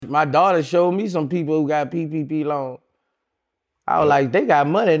my daughter showed me some people who got PPP loan. I was like, they got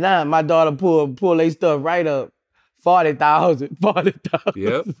money now. My daughter pull their stuff right up. 40,000.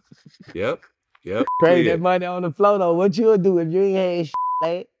 Yep. Trade that money on the floor though. What you'll do if you ain't had shit,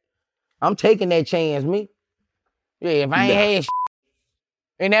 like, I'm taking that chance, me. Yeah, if I ain't had shit,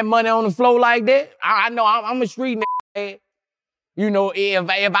 and that money on the floor like that, I know I'm a street nigga. You know, if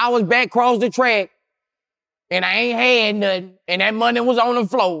I was back across the track and I ain't had nothing and that money was on the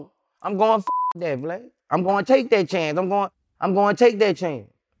floor, I'm going that, Vlad. I'm going to take that chance. I'm going to take that chance.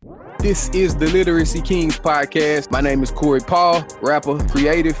 This is the Literacy Kings podcast. My name is Corey Paul, rapper,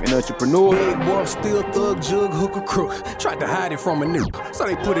 creative, and entrepreneur. Big boy, still thug, jug, hooker, crook. Tried to hide it from a nigga, so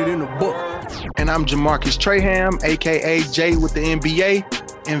they put it in a book. And I'm Jamarcus Traham, a.k.a. Jay with the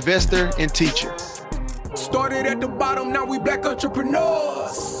NBA, investor and teacher. Started at the bottom, now we black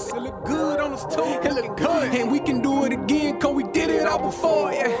entrepreneurs. It look good on us too, it look good. And we can do it again, cause we did it all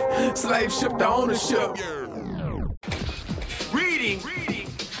before, yeah. Slave ship to ownership. Reading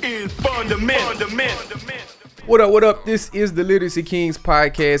is fundamental. What up? This is the Literacy Kings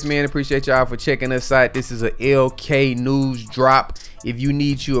podcast, man. Appreciate y'all for checking us out. This is a LK news drop. If you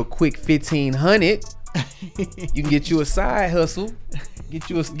need you a quick 1,500, you can get you a side hustle. Get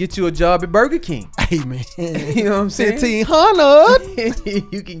you a job at Burger King. Hey man, you know what I'm saying?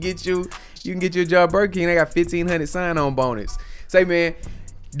 1,500. you can get you a job at Burger King. They got 1,500 sign-on bonus. Say, man,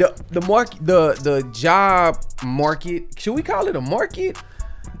 the market, the job market. Should we call it a market?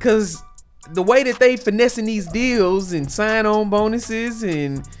 Because the way that they finessing these deals and sign-on bonuses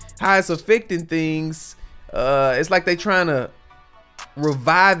and how it's affecting things, it's like they trying to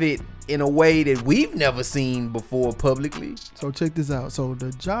revive it in a way that we've never seen before publicly. So check this out. So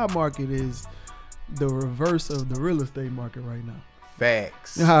the job market is the reverse of the real estate market right now.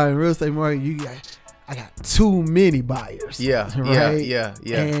 Facts. You know how in real estate market I got too many buyers. Yeah, right? yeah.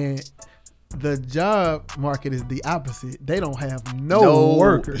 And the job market is the opposite. They don't have no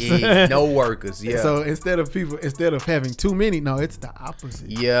workers. Yeah, no workers. Yeah. So instead of having too many, no, it's the opposite.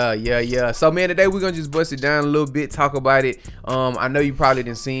 Yeah. So man, today we're gonna just bust it down a little bit, talk about it. I know you probably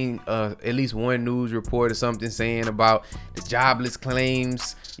done seen at least one news report or something saying about the jobless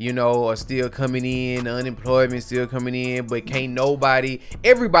claims, you know, are still coming in, the unemployment still coming in, but can't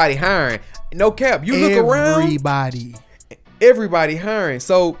everybody hiring. No cap. You look around. Everybody hiring.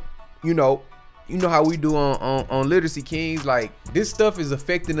 So you know how we do on Literacy Kings, like this stuff is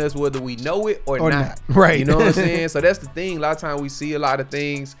affecting us whether we know it or not. Right. You know what I'm saying? So that's the thing. A lot of times we see a lot of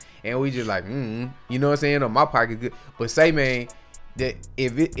things and we just like, you know what I'm saying? On my pocket good. But say, man, that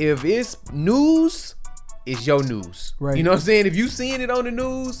if it's news, it's your news. Right. You know what I'm saying? If you seeing it on the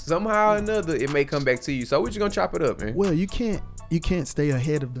news, somehow or another, it may come back to you. So we're just gonna chop it up, man. Well, you can't stay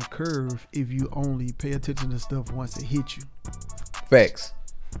ahead of the curve if you only pay attention to stuff once it hits you. Facts.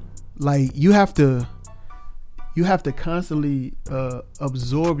 Like you have to constantly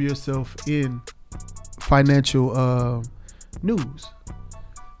absorb yourself in financial news.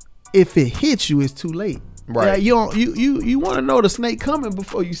 If it hits you, it's too late. Right. Yeah, you want to know the snake coming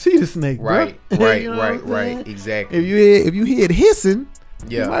before you see the snake. Right. Bro. Right. You know Right. Exactly. If you hear it hissing,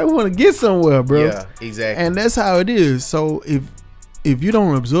 you might want to get somewhere, bro. Yeah. Exactly. And that's how it is. So if you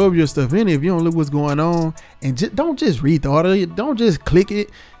don't absorb your stuff in it, if you don't look what's going on, and don't just read the article, don't just click it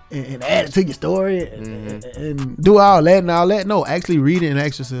and add it to your story and do all that and all that. No, actually read it and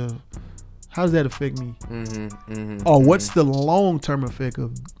ask yourself, how does that affect me? Or what's the long-term effect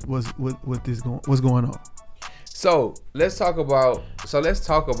of what's going on? So let's talk about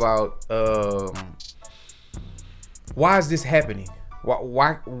why is this happening?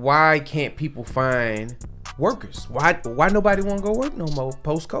 Why can't people find workers? Why nobody want to go work no more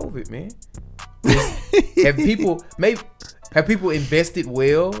post-COVID, man? Have people invested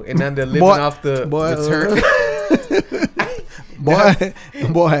well and now they're living off the return?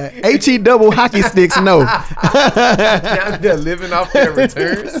 Boy, HE double hockey sticks, no. Now they're living off their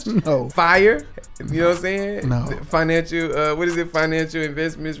returns? No. Fire? You know what I'm saying? No. Financial, what is it? Financial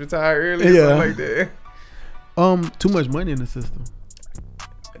investments retire early? Yeah. Something like that. Too much money in the system.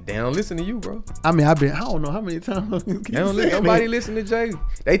 They don't listen to you, bro. I mean, I don't know how many times. Nobody listen to Jay.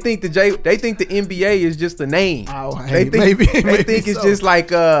 They think the NBA is just a name. Oh, they think it's so. just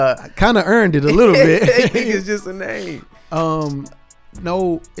like I kind of earned it a little bit. They think it's just a name.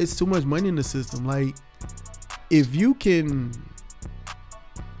 No, it's too much money in the system. Like, if you can,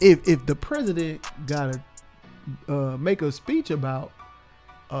 if the president gotta make a speech about,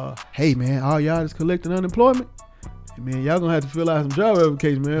 hey man, all y'all is collecting unemployment. Man, y'all gonna have to fill out some job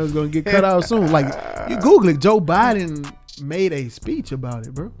applications, man. It's gonna get cut out soon. Like, you Google it, Joe Biden made a speech about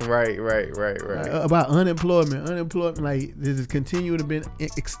it, bro. Right. About unemployment. Like this is continuing to be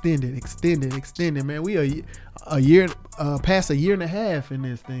extended. Man, we a year past a year and a half in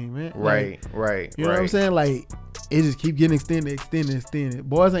this thing, man. Right. You know what I'm saying? Like it just keep getting extended.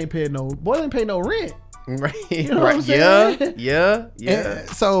 Boys ain't paying no rent. Right. You know what I'm saying? Yeah. And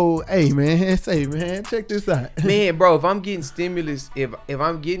so, hey man, check this out. Man, bro, if I'm getting stimulus, if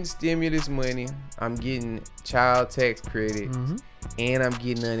I'm getting stimulus money, I'm getting child tax credit, and I'm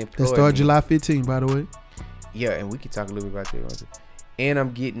getting unemployment. It started July 15, by the way. Yeah, and we can talk a little bit about that. And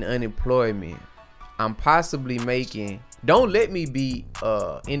I'm getting unemployment. I'm possibly making. Don't let me be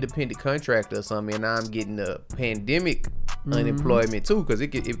independent contractor or something, and I'm getting a pandemic unemployment too, because it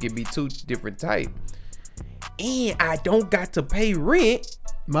could be two different types. And I don't got to pay rent.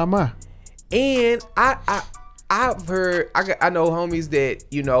 My. And I've heard, I know homies that,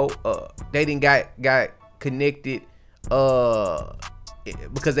 you know, they didn't got connected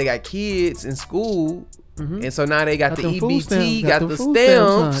because they got kids in school. And so now they got the EBT, got the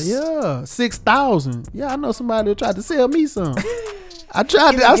stamps. Yeah, 6,000. Yeah, I know somebody that tried to sell me some. I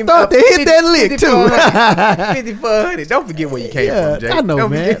started to hit that lick too. 5,400. Don't forget where you came from, Jay. I know,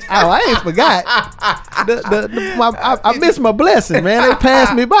 Don't man. forget. I ain't forgot. I missed my blessing, man. They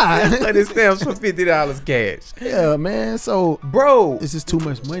passed me by. The stamps for $50 cash. Yeah, man. So, bro, this is too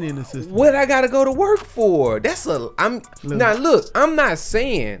much money in the system. What I gotta go to work for? I'm not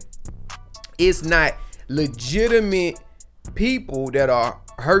saying it's not legitimate people that are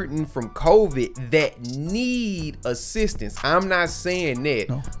hurting from COVID that need assistance. I'm not saying that.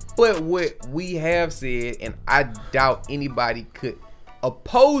 No. But what we have said, and I doubt anybody could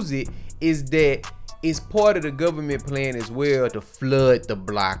oppose it, is that it's part of the government plan as well to flood the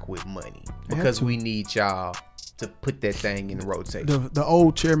block with money, because we need y'all to put that thing in the rotation. The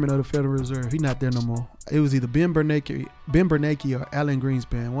old chairman of the Federal Reserve, he's not there no more. It was either Ben Bernanke or Alan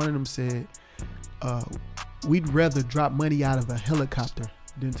Greenspan. One of them said, we'd rather drop money out of a helicopter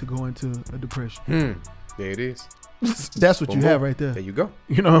than to go into a depression. There it is. That's what you have right there. There you go.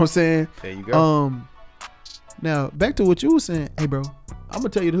 You know what I'm saying? There you go. Now back to what you were saying. Hey, bro, I'm gonna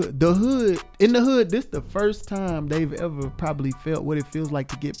tell you the hood. This the first time they've ever probably felt what it feels like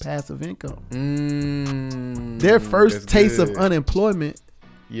to get passive income. Their first taste of unemployment.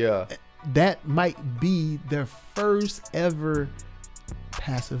 Yeah. That might be their first ever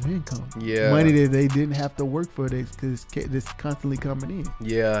passive income. Yeah. Money that they didn't have to work for, because it's constantly coming in.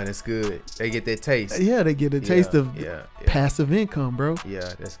 Yeah, that's good. They get that taste. Yeah, they get a taste of passive income, bro.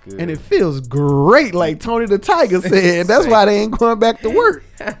 Yeah, that's good. And it feels great, like Tony the Tiger said. That's why they ain't going back to work.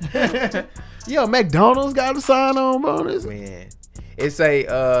 Yo, McDonald's got a sign-on bonus. Man, it's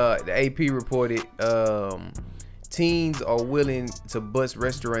the AP reported teens are willing to bust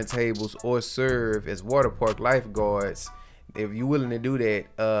restaurant tables or serve as water park lifeguards. If you're willing to do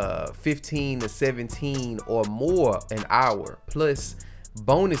that, 15 to 17 or more an hour, plus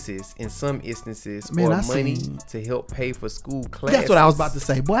bonuses in some instances, or money to help pay for school classes. That's what I was about to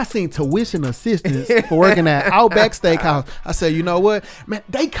say. Boy, I seen tuition assistance for working at Outback Steakhouse. I said, you know what? Man,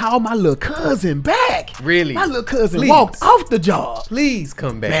 they called my little cousin back. Really? My little cousin walked off the job. Please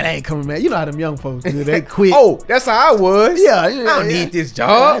come back. Man, they ain't coming back. You know how them young folks do. They quit. Oh, that's how I was. Yeah. I don't need this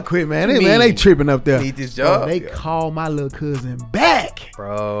job. I quit, man. They tripping up there. Need this job. Bro, they called my little cousin back.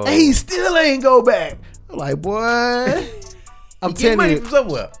 Bro. And he still ain't go back. I'm like, boy. I'm telling money you, from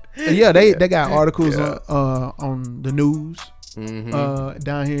somewhere. Yeah, they got articles on the news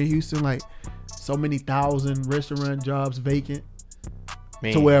down here in Houston, like so many thousand restaurant jobs vacant.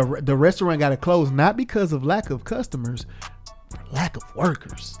 Man. To where the restaurant got to close, not because of lack of customers, for lack of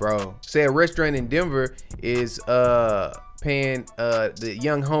workers. Bro, say a restaurant in Denver is paying the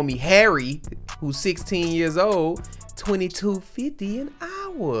young homie Harry, who's 16 years old, $22.50 an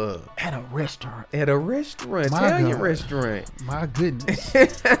hour at a restaurant. Italian restaurant. My goodness.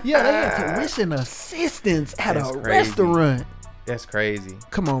 Yeah, they had tuition assistance at a restaurant. That's crazy.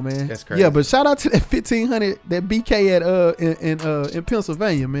 Come on, man. That's crazy. Yeah, but shout out to that 1,500 that BK at in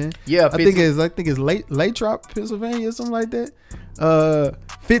Pennsylvania, man. Yeah, I think it's Lathrop, Pennsylvania, or something like that.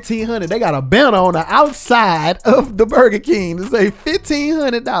 1,500. They got a banner on the outside of the Burger King to say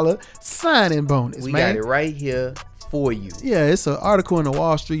 $1,500 signing bonus. We man. got it right here for you. Yeah, it's an article in the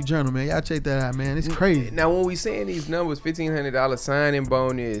Wall Street Journal, man. Y'all check that out, man. It's crazy. Now, when we saying these numbers, $1,500 signing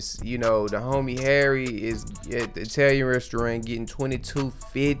bonus, you know, the homie Harry is at the Italian restaurant getting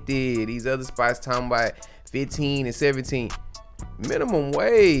 $22.50. These other spots talking about 15 and 17. Minimum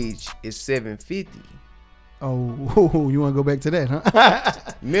wage is $7.50. Oh, you want to go back to that,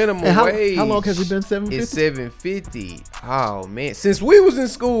 huh? Minimum wage. How long has it been $7.50? It's $7.50. Oh man, since we was in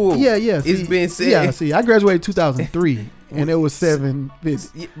school. Yeah. It's been. I graduated 2003, and it was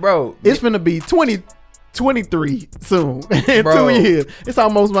 $750. Bro, It's finna be 2023 soon. In Bro. 2 years. It's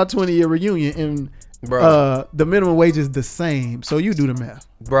almost my 20-year reunion, and Bro. the minimum wage is the same. So you do the math.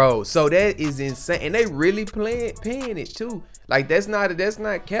 Bro, so that is insane, and they really paying it too. Like that's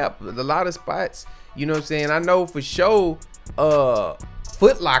not cap. A lot of spots, you know what I'm saying. I know for sure.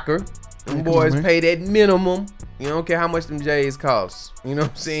 Foot Locker, them boys pay that minimum. You don't care how much them J's cost. You know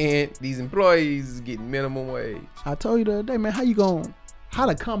what I'm saying. These employees is getting minimum wage. I told you the other day, man. How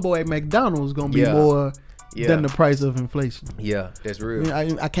the combo at McDonald's gonna be more than the price of inflation? Yeah, that's real.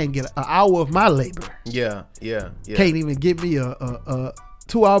 I can't get an hour of my labor. Yeah. Can't even get me a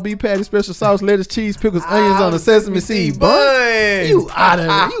 2-hour beef patty, special sauce, lettuce, cheese, pickles, onions on a sesame seed bun. You out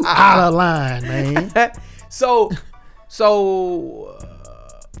of line, man. So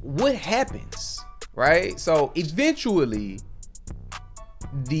what happens, right? So eventually,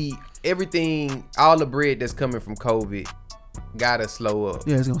 all the bread that's coming from COVID gotta slow up.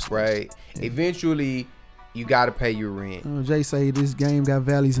 Yeah, it's gonna slow. Right? Yeah. Eventually, you gotta pay your rent. Jay say this game got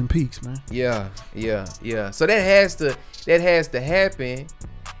valleys and peaks, man. Yeah. So that has to happen,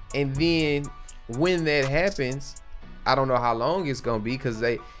 and then when that happens, I don't know how long it's gonna be because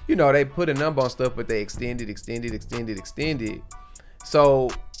they put a number on stuff, but they extended. So,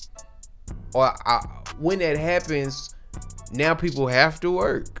 when that happens, now people have to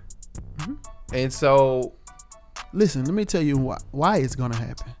work, and so. Listen, let me tell you why it's gonna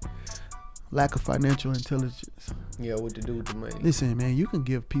happen. Lack of financial intelligence. Yeah, what to do with the money? Listen, man, you can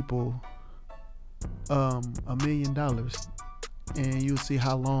give people $1 million, and you'll see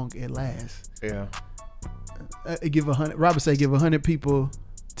how long it lasts. Yeah. Robert say give 100 people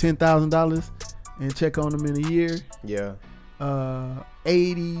 $10,000 and check on them in a year. Yeah.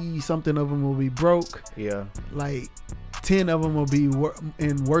 80 something of them will be broke. Yeah. Like 10 of them will be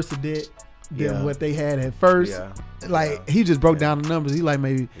in worse debt than what they had at first. Yeah. Like he just broke down the numbers. He like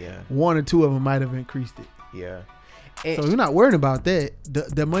maybe 1 or 2 of them might have increased it. Yeah. So you're not worried about that.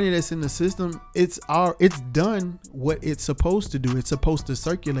 The money that's in the system, it's done what it's supposed to do. It's supposed to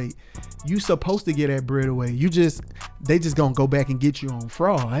circulate. You supposed to get that bread away. They just gonna go back and get you on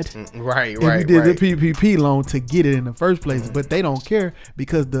fraud. Right. If you did the PPP loan to get it in the first place, but they don't care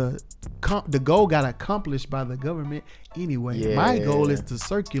because the goal got accomplished by the government anyway. Yeah. My goal is to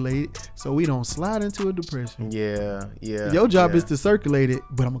circulate it so we don't slide into a depression. Yeah. Your job is to circulate it,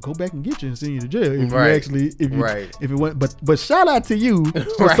 but I'm gonna go back and get you and send you to jail if it went. But shout out to you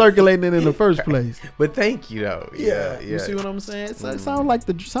for circulating it in the first place. But thank you though. Yeah. You see what I'm saying? So it sounds like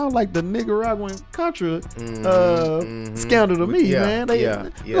the Nicaraguan Contra scandal to me, man. They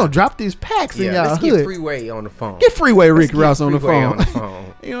gonna drop these packs in y'all Let's hood. Get Freeway on the phone. Get Freeway Rick Ross on the phone.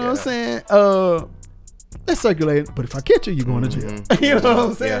 You know what I'm saying? Let's circulate it, but if I catch you, you're going to jail. You know what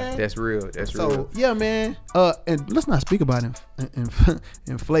I'm saying? Yeah, that's real. So yeah, man. And let's not speak about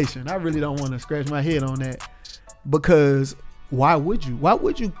inflation. I really don't want to scratch my head on that because why would you? Why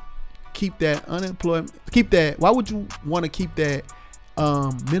would you keep that unemployment? Why would you want to keep that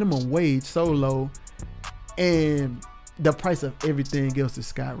minimum wage so low, and the price of everything else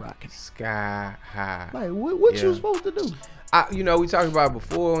is skyrocketing? Sky high. Like what you supposed to do? We talked about it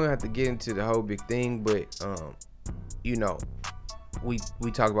before. We don't have to get into the whole big thing, but we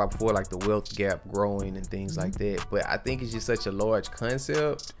talked about before, like the wealth gap growing and things like that. But I think it's just such a large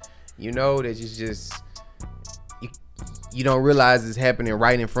concept, that you just you don't realize it's happening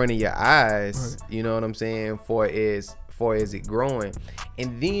right in front of your eyes. Right. You know what I'm saying? For as it growing,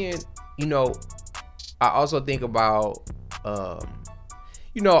 and then I also think about our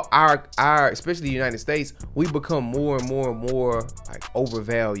especially the United States, we become more and more and more like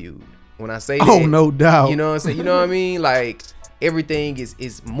overvalued. When I say that, no doubt. You know what I'm saying? You know what I mean? Like everything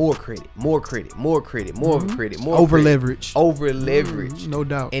is more credit, more of a credit, more over leverage. No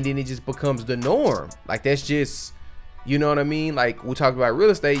doubt. And then it just becomes the norm. Like that's just, you know what I mean? Like we talked about real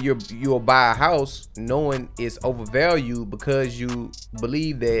estate, you'll buy a house knowing it's overvalued because you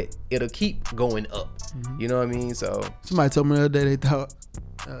believe that it'll keep going up. You know what I mean? So somebody told me the other day they thought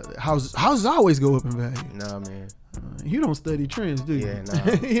houses always go up in value. Nah, man. You don't study trends, do you? Yeah,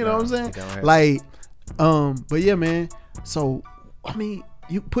 nah, you know what I'm saying? Like, but yeah, man. So, I mean,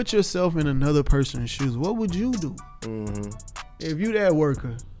 you put yourself in another person's shoes. What would you do if you that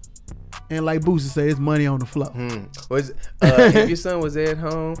worker? And like Boosie say, it's money on the floor. If your son was at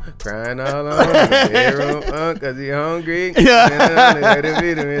home crying all alone in the bedroom because he hungry.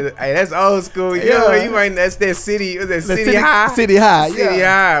 Hey, that's old school. You might, that's that city. Was that City High? City High. City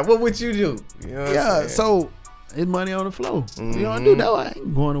High. What would you do? You know what I'm saying? So It's money on the floor. You don't do that. I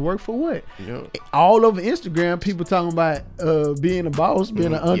ain't going to work for what? Yeah. All over Instagram, people talking about being a boss,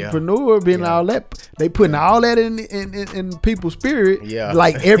 being an entrepreneur, being all that. They putting all that in people's spirit. Yeah.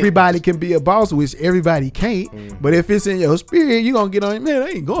 Like everybody can be a boss, which everybody can't. But if it's in your spirit, you gonna get on it. Man, I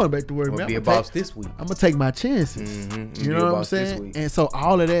ain't going back to work. I'm Man, gonna be a boss this week. I'm gonna take my chances. Be You a know what I'm boss this saying? week. And so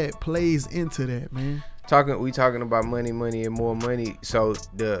all of that plays into that, man. We talking about money, and more money. So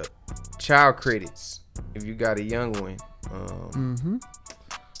the child credits, if you got a young one,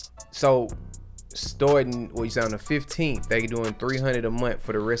 so starting what you say on the 15th, they doing $300 a month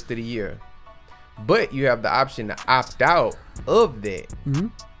for the rest of the year. But you have the option to opt out of that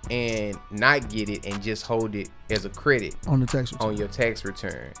and not get it and just hold it as a credit On the tax return. on your tax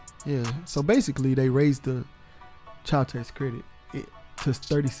return. Yeah. So basically, they raised the child tax credit to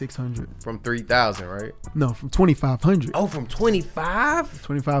 $3,600. From 3,000, right? No, from $2,500. Oh, from 25?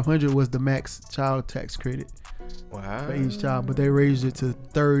 $2,500 was the max child tax credit Wow. for each child, but they raised it to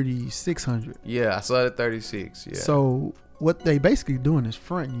 $3,600. Yeah, I saw the 36. Yeah. So what they basically doing is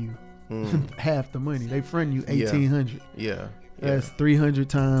fronting you half the money. They fronting you $1,800. yeah. That's 300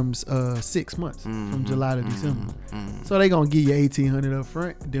 times 6 months from July to December. So they gonna give you $1,800 up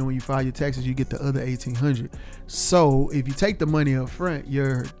front. Then when you file your taxes, you get the other $1,800. So if you take the money up front,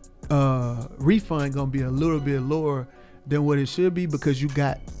 your refund gonna be a little bit lower than what it should be because you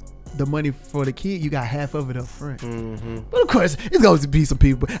got the money for the kid. You got half of it up front. But of course, it's going to be some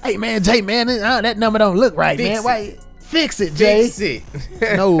people. Hey man, Jay, man, that number don't look right, Fix man. it. Why? Fix it, Jay. Fix it.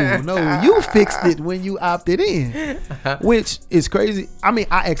 No, you fixed it when you opted in, which is crazy. I mean,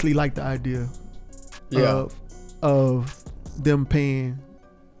 I actually like the idea of them paying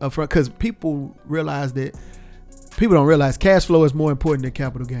upfront because people don't realize cash flow is more important than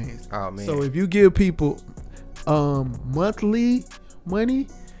capital gains. Oh man. So if you give people monthly money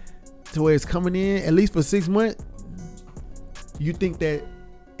to where it's coming in at least for 6 months, you think that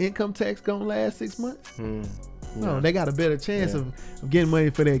income tax gonna last 6 months? No, they got a better chance of getting money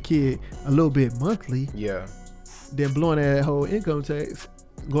for that kid a little bit monthly Yeah. than blowing that whole income tax,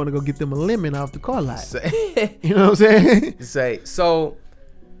 going to go get them a lemon off the car lot. Say, You know what I'm saying? so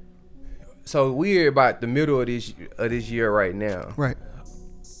we're about the middle of this year right now. Right.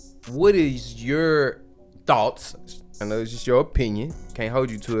 What is your thoughts? I know it's just your opinion. Can't hold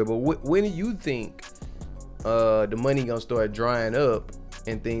you to it, but when do you think the money gonna start drying up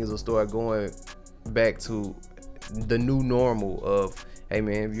and things will start going back to the new normal of, hey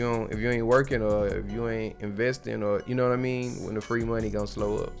man, if you ain't working or if you ain't investing or you know what I mean, when the free money gonna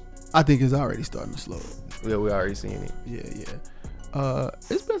slow up? I think it's already starting to slow up. Yeah, we already seen it. Yeah.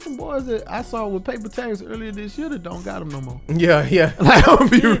 It's been some boys that I saw with paper tags earlier this year that don't got them no more. Yeah. Like, I'm gonna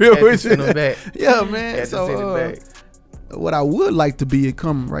be real Had to with send you. 'em back. Yeah, man. Had to send it back. What I would like to be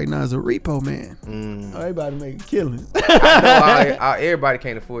come right now is a repo man. Everybody make a killing. Everybody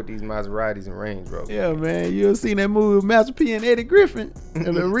can't afford these Maseratis and Range Rovers. Yeah, man. You ever seen that movie with Master P and Eddie Griffin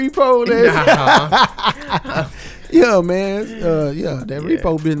and the repo? Yeah, man. That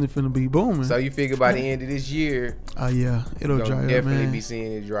repo business finna be booming. So you figure by the end of this year, Yeah, it'll you'll dry up, definitely man. be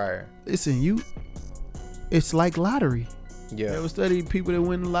seeing it drier. Listen, it's like lottery. You Yeah, ever study people that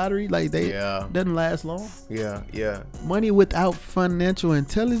win the lottery? Like doesn't last long. yeah. Money without financial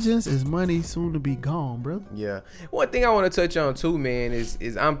intelligence is money soon to be gone, bro. Yeah. One thing I want to touch on too, man,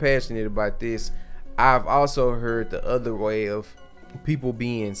 is I'm passionate about this. I've also heard the other way of people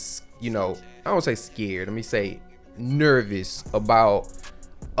being, I don't say scared. Let me say nervous about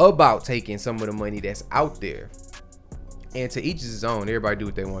taking some of the money that's out there. And to each his own. Everybody do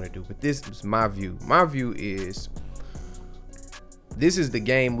what they want to do. But this is my view. My view is this is the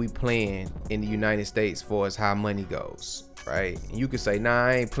game we playing in the United States for as how money goes, right? And you could say, nah,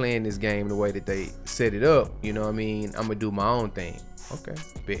 I ain't playing this game the way that they set it up. You know what I mean? I'm gonna do my own thing. Okay,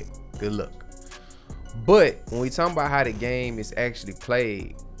 bet. Good luck. But when we talk about how the game is actually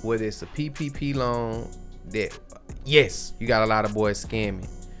played, whether it's a PPP loan, that yes, you got a lot of boys scamming.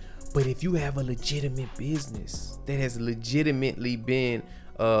 But if you have a legitimate business that has legitimately been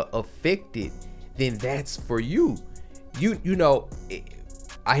affected, then that's for you.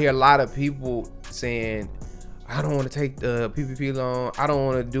 I hear a lot of people saying, I don't want to take the PPP loan. I don't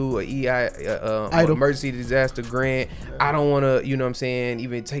want to do emergency disaster grant. I don't want to,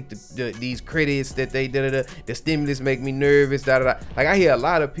 even take these credits that they the stimulus make me nervous. Like I hear a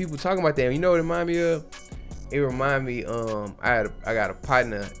lot of people talking about that. And you know what it remind me of? It remind me I got a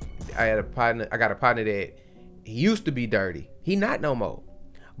partner that he used to be dirty. He not no more.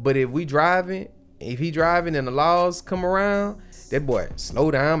 But if he driving and the laws come around, That boy,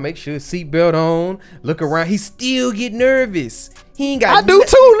 slow down, make sure seatbelt on, look around. He still get nervous. He ain't got. I do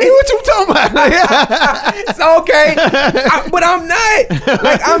too. Nigga, what you talking about? It's okay, but I'm not.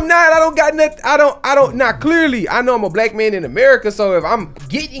 Like I'm not. I don't got nothing. I don't. Not clearly. I know I'm a black man in America, so if I'm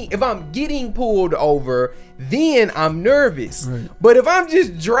getting pulled over, then I'm nervous. Right. But if I'm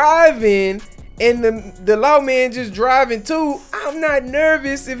just driving and the lawman just driving too, I'm not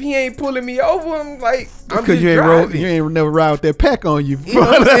nervous if he ain't pulling me over. I'm like, I'm Because just you driving. you ain't never ride with that pack on you. You know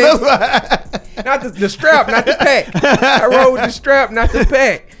what I'm saying? Not the strap, not the pack. I rode with the strap, not the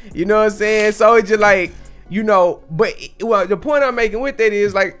pack. You know what I'm saying? So it's just like, you know, but well, the point I'm making with that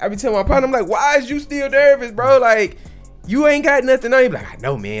is like, I be telling my partner, I'm like, why is you still nervous, bro? Like, you ain't got nothing on you. Like, I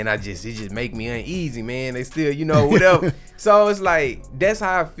know, man. It just make me uneasy, man. They still, you know, whatever. So it's like, that's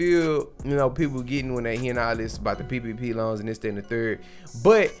how I feel, you know, people getting when they hearing all this about the PPP loans and this, that, and the third.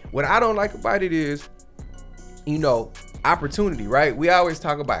 But what I don't like about it is, you know, opportunity, right? We always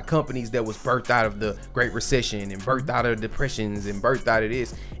talk about companies that was birthed out of the Great Recession and birthed out of depressions and birthed out of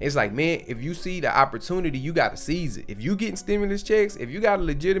this. It's like, man, if you see the opportunity, you got to seize it. If you getting stimulus checks, if you got a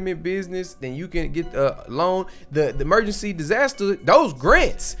legitimate business, then you can get a loan. The emergency disaster, those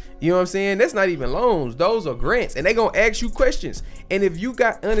grants, you know what I'm saying? That's not even loans. Those are grants. And they going to ask you questions. And if you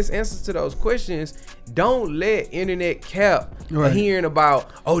got honest answers to those questions, don't let internet cap hearing about,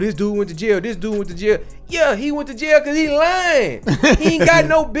 oh, this dude went to jail. This dude went to jail. Yeah, he went to jail because he lying. He ain't got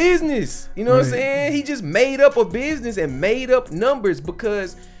no business. You know what I'm saying? He just made up a business and made up numbers,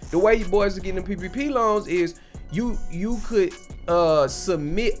 because the way you boys are getting the PPP loans is you could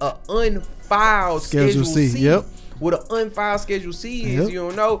submit a unfiled Schedule C. Yep. What an unfiled Schedule C is, you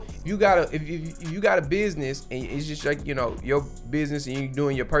don't know. If you got a business and it's just like, you know, your business and you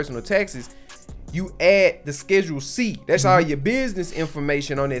doing your personal taxes, you add the Schedule C. That's all your business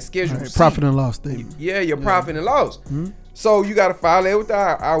information on that Schedule C. Profit and loss statement. Yeah, your profit and loss. So you got to file it with the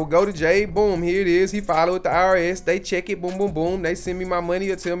I would go to Jay, boom, here it is. He filed it with the IRS. They check it, boom, boom, boom. They send me my money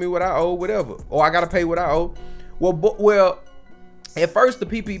or tell me what I owe, whatever. Or I got to pay what I owe. Well, at first the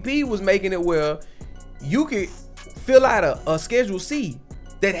PPP was making it where you could fill out a Schedule C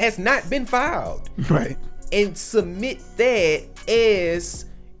that has not been filed. Right. And submit that as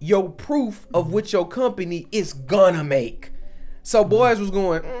your proof of what your company is gonna make. So boys was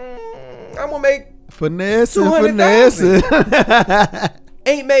going, I'm gonna make finessing.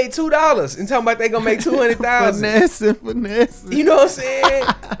 Ain't made $2 and talking about they gonna make $200,000. Finessing. You know what I'm saying?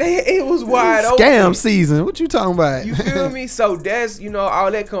 It was wide open. Scam season. What you talking about? You feel me? So that's, you know, all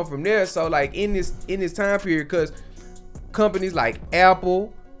that come from there. So like in this time period, because companies like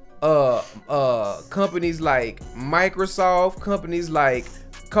Apple, companies like Microsoft, companies like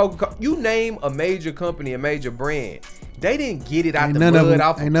Coca-Cola, you name a major company, a major brand, they didn't get it out the mud off of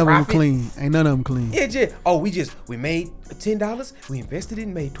profit. Ain't none of them clean. Ain't none of them clean. Yeah, we made $10, we invested it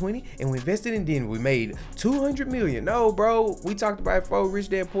and made 20, and we invested and then we made 200 million. No, bro, we talked about it before, Rich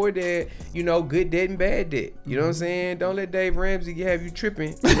Dad, Poor Dad, you know, good debt and bad debt. You know what I'm saying? Don't let Dave Ramsey have you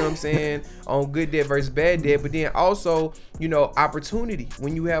tripping, you know what I'm saying, on good debt versus bad debt. But then also, you know, opportunity.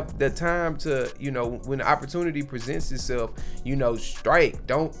 When you have the time to, you know, when the opportunity presents itself, you know, strike.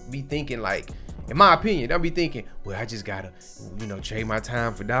 Don't be thinking like, in my opinion, don't be thinking, well, I just gotta, you know, trade my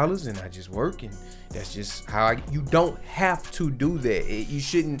time for dollars and I just work and that's just how you don't have to do that. You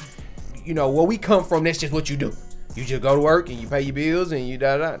shouldn't, you know, where we come from, that's just what you do. You just go to work and you pay your bills and you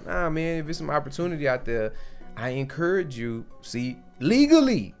da. Nah, man, if it's some opportunity out there, I encourage you, see,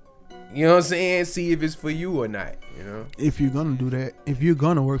 legally, you know what I'm saying? See if it's for you or not, you know? If you're going to do that, if you're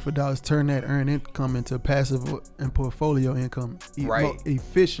going to work for dollars, turn that earned income into passive and portfolio income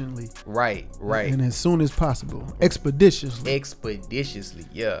efficiently. Right. And as soon as possible. Expeditiously.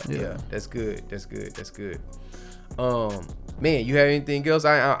 Yeah. That's good. Man, you have anything else?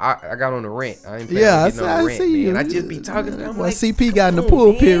 I got on the rant. I ain't planning on I rant, see man. you. I just be talking. I'm like, CP got in the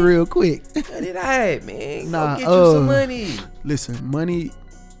pulpit real quick. Cut it out, man. Nah, go get you some money. Listen,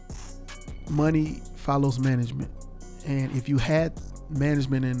 money follows management, and if you had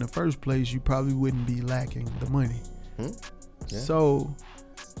management in the first place, you probably wouldn't be lacking the money. Yeah. So,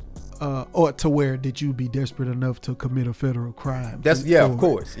 or to where did you be desperate enough to commit a federal crime? Of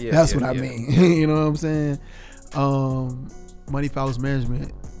course. Yeah, that's what I mean. You know what I'm saying? Money follows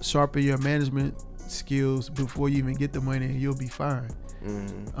management. Sharpen your management skills before you even get the money, and you'll be fine.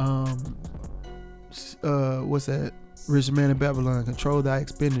 What's that? Rich Man in Babylon, control thy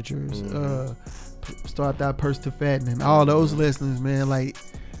expenditures, start thy purse to fattening, all those lessons, man, like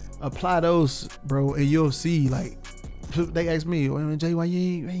apply those, bro, and you'll see, like, they ask me, well, Jay, why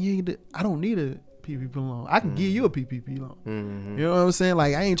you ain't I don't need a PPP loan. I can give you a PPP loan. You know what I'm saying?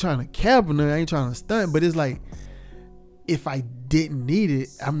 Like, I ain't trying to cap or nothing, I ain't trying to stunt, but it's like, if I didn't need it,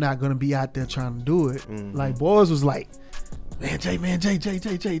 I'm not gonna be out there trying to do it. Like boys was like, man, Jay,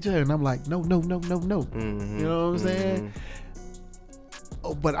 and I'm like, no. You know what I'm saying?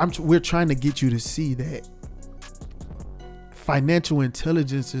 Oh, but we're trying to get you to see that financial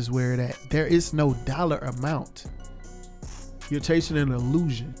intelligence is where that there is no dollar amount. You're chasing an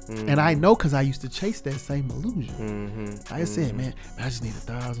illusion. And I know because I used to chase that same illusion. I said, man, I just need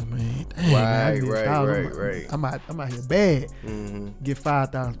 1,000, man. Damn, man, I just need 1,000. Right. I'm out here bad. Get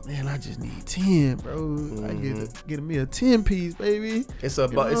 5,000. Man, I just need 10, bro. I get me a 10 piece, baby. It's a You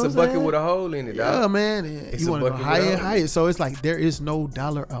know it's what a I'm bucket saying? with a hole in it, dog. Yeah, man. And It's you a want to go bucket higher with and a higher. So it's like there is no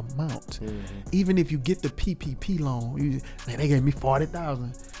dollar amount. Even if you get the PPP loan, man, they gave me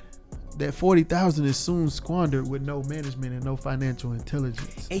 40,000. That 40,000 is soon squandered with no management and no financial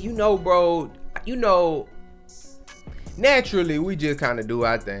intelligence. And you know, bro, naturally we just kind of do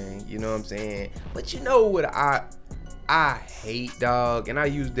our thing, you know what I'm saying? But you know what I hate, dog, and I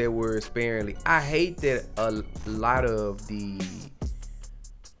use that word sparingly. I hate that a lot of the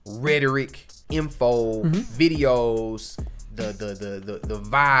rhetoric, info, videos, the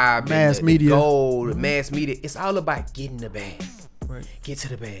vibe, Mass and media. the goal, the mass media, it's all about getting the bag. Right. Get to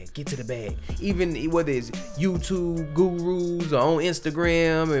the bag. Even whether it's YouTube gurus or on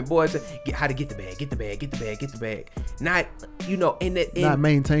Instagram and boys, how to get the bag. Not, Not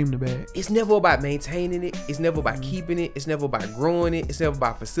maintain the bag. it's never about maintaining it. It's never about keeping it. It's never about growing it. It's never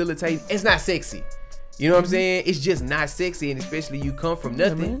about facilitating. It's not sexy. You know what I'm saying? It's just not sexy, and especially you come from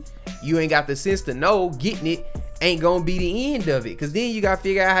nothing. man. You ain't got the sense to know getting it ain't gonna be the end of it. Cause then you gotta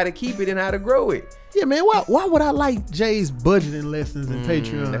figure out how to keep it and how to grow it. Yeah, man. Why would I like Jay's budgeting lessons and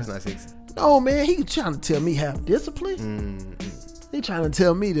Patreon? That's not sexy. No, man. He trying to tell me have discipline. He trying to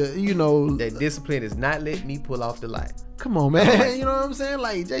tell me to, That discipline is not letting me pull off the light. come on, man. You know what I'm saying?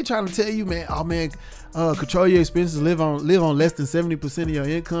 Like Jay trying to tell you, man. Oh, man. Control your expenses. Live on less than 70% of your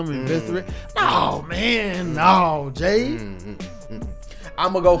income and invest the rest. No, man. No, Jay.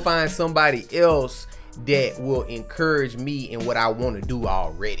 I'm gonna go find somebody else that will encourage me in what I want to do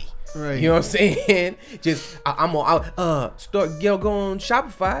already. Right. You know what I'm saying? Just I'm gonna start go on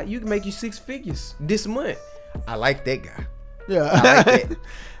Shopify. You can make you 6 figures this month. I like that guy. Yeah. I like that.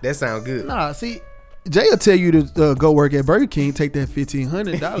 That sounds good. Nah, see, Jay will tell you to go work at Burger King, take that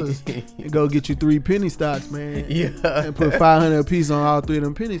 $1,500 and go get you 3 penny stocks, man. Yeah. And put $500 a piece on all 3 of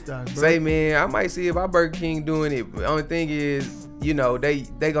them penny stocks, bro. Say, man, I might see if I Burger King doing it. The only thing is,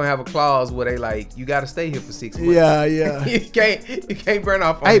 they gonna have a clause where they like, you gotta stay here for 6 months. Yeah. you can't burn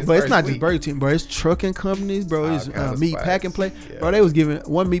off on Hey, this but it's first not week. just Burger King, bro. It's trucking companies, bro. All It's kinds of meat spots. packing place. Yeah. Bro, they was giving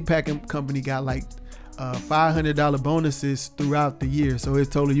one meat packing company got like $500 bonuses throughout the year. So it's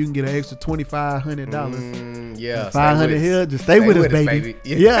totally you can get an extra $2,500. Yeah. $500 here, just stay with us, baby.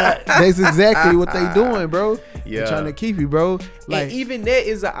 Yeah, that's exactly what they doing, bro. Yeah. They're trying to keep you, bro. Like, And even that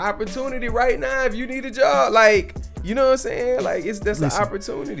is an opportunity right now if you need a job. Like, you know what I'm saying? Like, that's an Listen.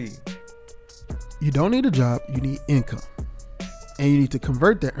 opportunity. you don't need a job, you need income. And you need to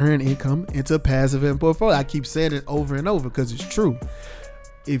convert that earned income into passive and portfolio. I keep saying it over and over because it's true.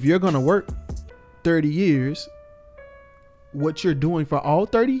 If you're going to work 30 years, what you're doing for all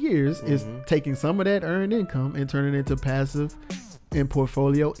 30 years is taking some of that earned income and turning it into passive and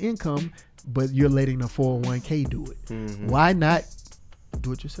portfolio income, but you're letting the 401k do it. Why not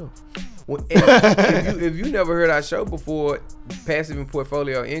do it yourself? Well, if you never heard our show before, passive and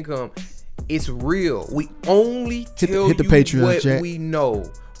portfolio income, it's real. We only tell hit the you Patreon, what Jack. we know.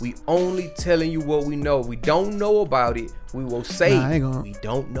 We only telling you what we know. We don't know about it. We will say Nah, I ain't gonna- we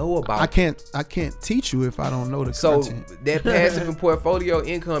don't know about I it. can't teach you if I don't know the So content. that passive and portfolio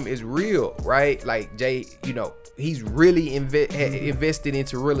income is real, right? Like Jay, he's really invested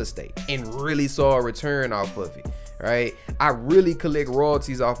into real estate and really saw a return off of it, right? I really collect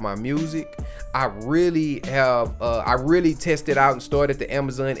royalties off my music. I really tested out and started the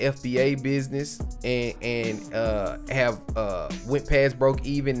Amazon FBA business and have went past broke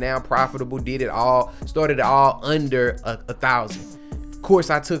even, now profitable, started it all under $1,000. Course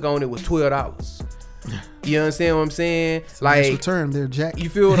I took on it was $12. You understand what I'm saying? Nice return there, Jack. You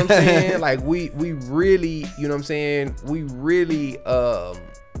feel what I'm saying? Like we really, you know what I'm saying? We really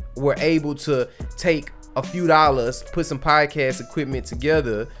were able to take a few dollars, put some podcast equipment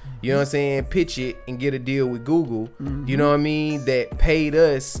together, you know what I'm saying, pitch it and get a deal with Google, you know what I mean, that paid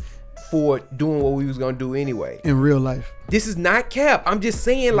us for doing what we was gonna do anyway. In real life. This is not cap. I'm just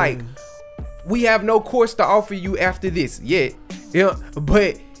saying, like, we have no course to offer you after this yet.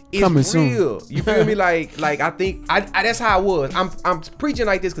 But it's Coming real. soon. You feel me? Like I think I that's how I was. I'm preaching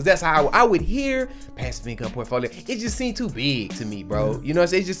like this because that's how I would hear passive income portfolio. It just seemed too big to me, bro. You know what I'm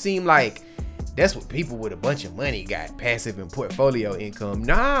saying? It just seemed like that's what people with a bunch of money got, passive and portfolio income.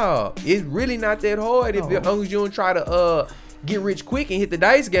 Nah, it's really not that hard if as long as you don't try to get rich quick and hit the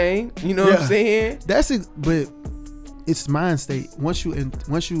dice game. You know what I'm saying? That's it, but it's mind state. Once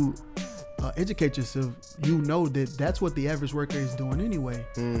you educate yourself, you know that's what the average worker is doing anyway.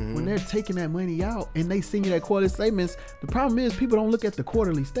 When they're taking that money out and they send you that quarterly statements, the problem is people don't look at the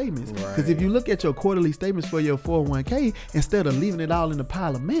quarterly statements. Because if you look at your quarterly statements for your 401k, instead of leaving it all in a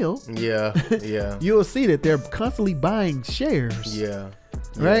pile of mail, you'll see that they're constantly buying shares.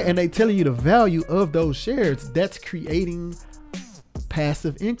 Right? And they telling you the value of those shares. That's creating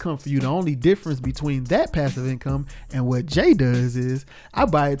passive income for you. The only difference between that passive income and what Jay does is I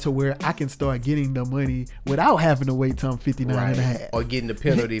buy it to where I can start getting the money without having to wait till I'm 59 and a half. Or getting the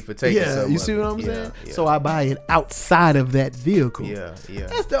penalty for taking some. You see what I'm saying? So I buy it outside of that vehicle.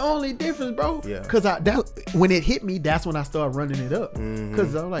 That's the only difference, bro. Because when it hit me, that's when I start running it up.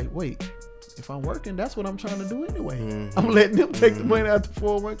 Because I'm like, wait, if I'm working, that's what I'm trying to do anyway. I'm letting them take the money out the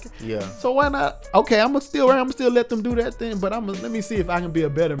 401k. So why not? Okay, I'm gonna still let them do that thing, but let me see if I can be a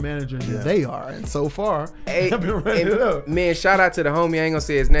better manager than they are. And so far, I've been running it up. Man, shout out to the homie. I ain't gonna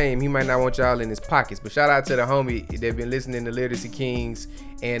say his name. He might not want y'all in his pockets, but shout out to the homie that been listening to Literacy Kings.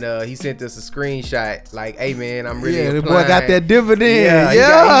 And he sent us a screenshot like, hey man, I'm really the boy got that dividend. He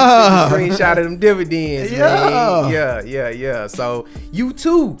sent a screenshot of them dividends, man. Yeah. So you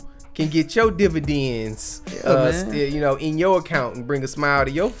too can get your dividends in your account and bring a smile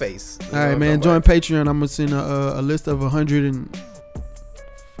to your face. All right, man. Join Patreon. I'm gonna send a list of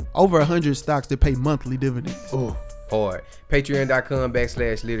over 100 stocks that pay monthly dividends. Oh, hard.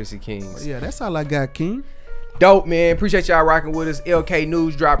 Patreon.com/Literacy Kings. Yeah, that's all I got, King. Dope, man. Appreciate y'all rocking with us. LK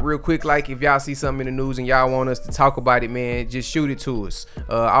News drop real quick. Like, if y'all see something in the news and y'all want us to talk about it, man, just shoot it to us.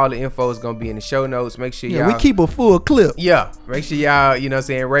 All the info is going to be in the show notes. Make sure y'all... we keep a full clip. Yeah. Make sure y'all,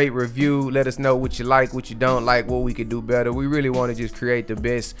 rate, review. Let us know what you like, what you don't like, what we could do better. We really want to just create the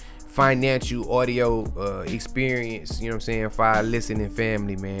best financial audio experience, for our listening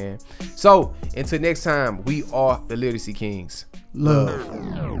family, man. So, until next time, we are the Literacy Kings. Love.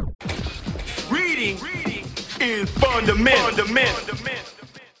 Reading is fundamental.